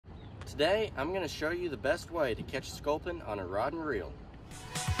Today, I'm going to show you the best way to catch a sculpin on a rod and reel.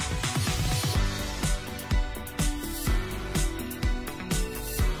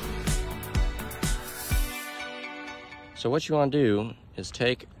 So what you want to do is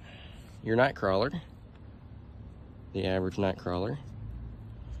take your night crawler, the average night crawler,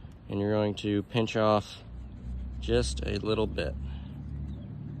 and you're going to pinch off just a little bit.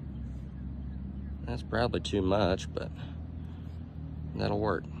 That's probably too much, but that'll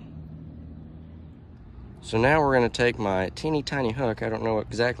work. So now we're going to take my teeny tiny hook. I don't know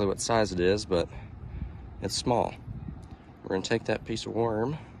exactly what size it is, but it's small. We're going to take that piece of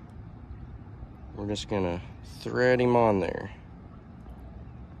worm. We're just going to thread him on there.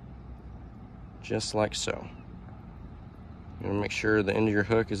 Just like so. You're going to make sure the end of your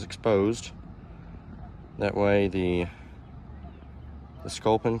hook is exposed. That way the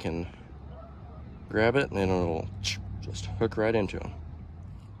sculpin can grab it and then it'll just hook right into him.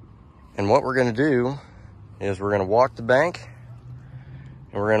 And what we're going to do is we're going to walk the bank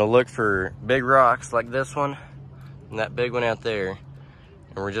and we're going to look for big rocks like this one and that big one out there,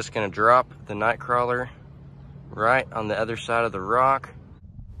 and we're just going to drop the night crawler right on the other side of the rock.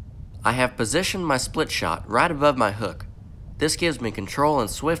 I have positioned my split shot right above my hook. This gives me control in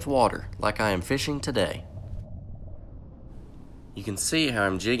swift water like I am fishing today. You can see how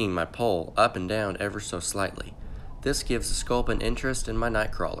I'm jigging my pole up and down ever so slightly. This gives the sculpin interest in my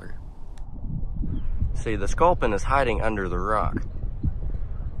night crawler. See, the sculpin is hiding under the rock.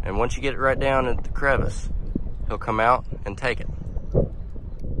 And once you get it right down at the crevice, he'll come out and take it.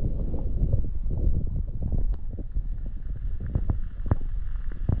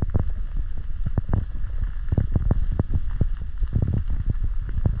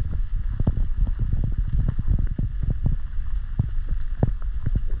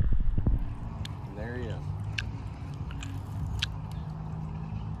 And there he is.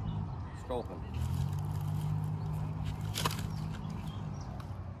 Sculpin.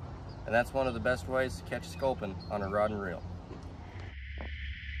 And that's one of the best ways to catch a sculpin on a rod and reel.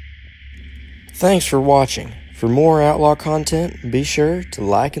 Thanks for watching. For more outlaw content, be sure to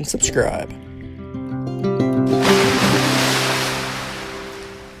like and subscribe.